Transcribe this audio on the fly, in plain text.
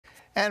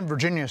And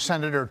Virginia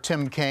Senator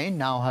Tim Kaine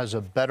now has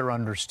a better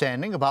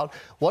understanding about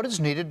what is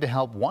needed to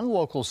help one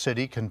local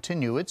city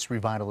continue its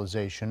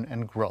revitalization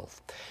and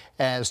growth.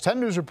 As 10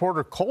 News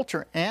reporter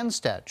Coulter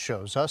Anstad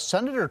shows us,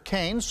 Senator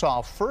Kaine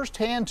saw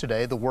firsthand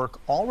today the work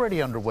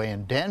already underway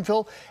in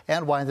Danville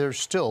and why there's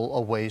still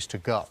a ways to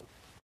go.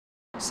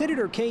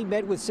 Senator Kaine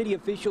met with city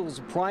officials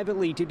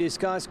privately to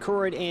discuss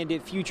current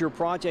and future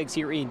projects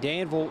here in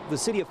Danville. The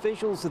city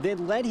officials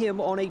then led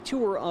him on a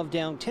tour of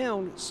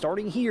downtown,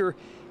 starting here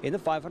in the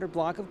 500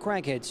 block of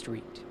Crackhead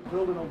Street.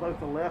 Building on both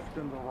the left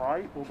and the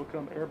right will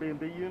become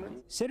Airbnb units.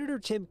 Senator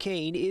Tim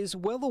Kaine is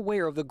well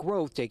aware of the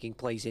growth taking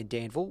place in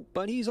Danville,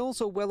 but he's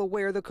also well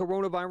aware the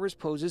coronavirus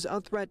poses a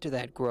threat to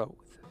that growth.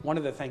 One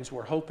of the things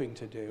we're hoping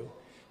to do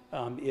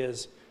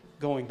is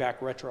going back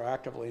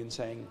retroactively and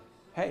saying,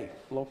 hey,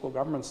 local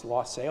governments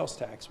lost sales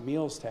tax,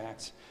 meals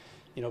tax,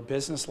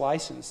 business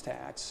license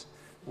tax.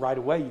 Right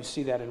away, you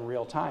see that in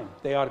real time.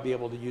 They ought to be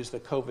able to use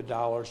the COVID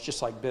dollars,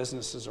 just like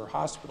businesses or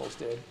hospitals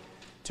did,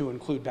 to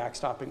include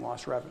backstopping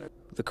lost revenue.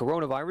 The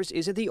coronavirus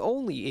isn't the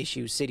only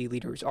issue city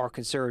leaders are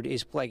concerned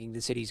is plaguing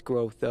the city's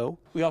growth, though.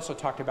 We also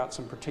talked about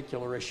some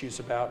particular issues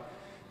about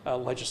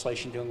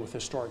legislation dealing with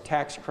historic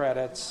tax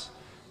credits.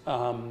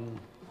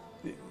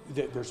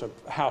 There's a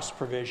House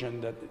provision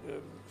that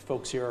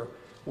folks here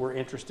were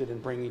interested in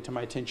bringing to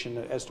my attention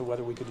as to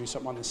whether we could do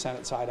something on the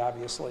Senate side.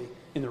 Obviously,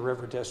 in the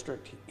River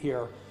District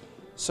here,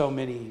 so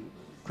many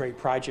great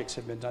projects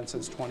have been done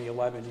since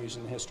 2011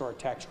 using the historic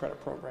tax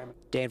credit program.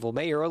 Danville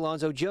Mayor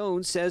Alonzo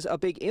Jones says a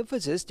big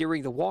emphasis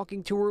during the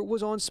walking tour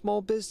was on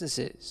small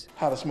businesses.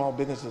 How the small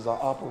businesses are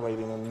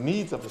operating and the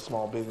needs of the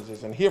small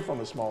businesses and hear from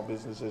the small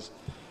businesses.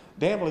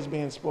 Danville is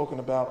being spoken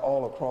about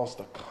all across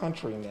the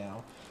country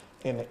now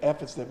in the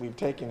efforts that we've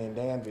taken in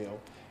Danville,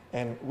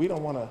 and we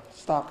don't want to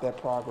stop that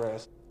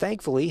progress.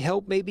 Thankfully,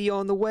 help may be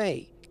on the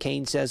way.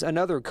 Kaine says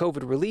another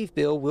COVID relief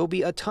bill will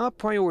be a top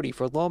priority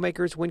for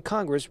lawmakers when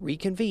Congress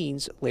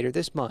reconvenes later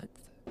this month.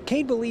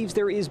 Kaine believes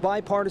there is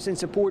bipartisan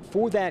support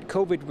for that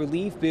COVID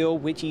relief bill,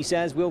 which he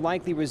says will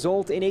likely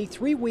result in a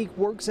 3-week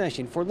work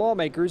session for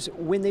lawmakers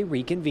when they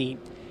reconvene.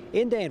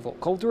 In Danville,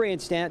 Coulter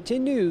Anstad,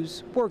 10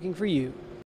 News, working for you.